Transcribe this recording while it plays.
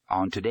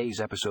On today's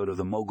episode of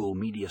the Mogul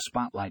Media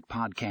Spotlight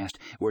podcast,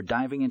 we're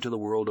diving into the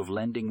world of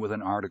lending with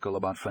an article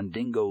about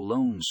Fundingo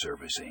loan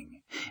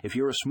servicing. If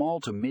you're a small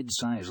to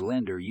mid-size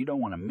lender, you don't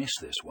want to miss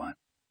this one.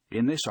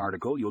 In this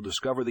article, you'll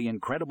discover the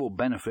incredible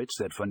benefits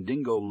that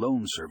Fundingo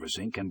loan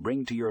servicing can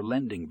bring to your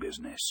lending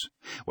business.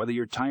 Whether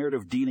you're tired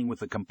of dealing with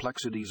the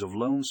complexities of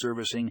loan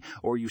servicing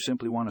or you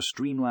simply want to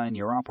streamline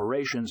your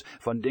operations,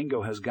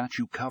 Fundingo has got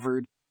you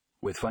covered.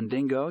 With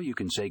Fundingo, you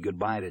can say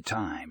goodbye to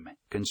time,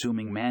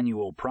 consuming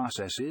manual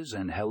processes,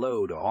 and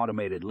hello to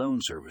automated loan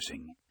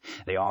servicing.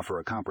 They offer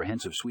a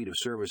comprehensive suite of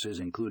services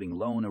including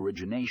loan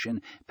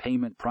origination,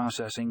 payment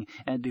processing,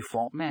 and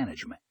default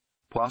management.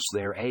 Plus,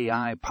 their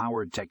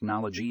AI-powered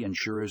technology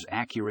ensures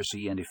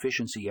accuracy and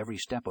efficiency every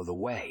step of the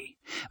way.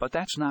 But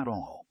that's not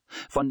all.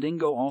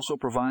 Fundingo also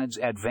provides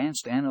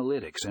advanced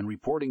analytics and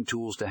reporting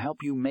tools to help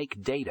you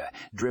make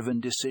data-driven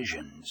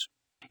decisions.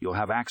 You'll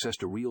have access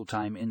to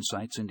real-time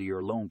insights into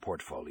your loan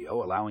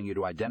portfolio, allowing you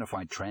to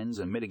identify trends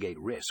and mitigate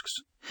risks.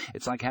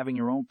 It's like having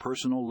your own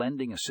personal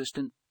lending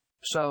assistant.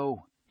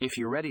 So, if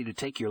you're ready to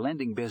take your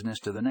lending business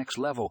to the next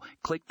level,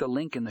 click the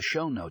link in the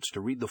show notes to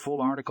read the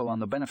full article on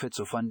the benefits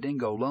of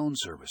Fundingo loan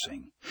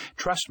servicing.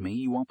 Trust me,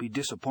 you won't be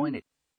disappointed.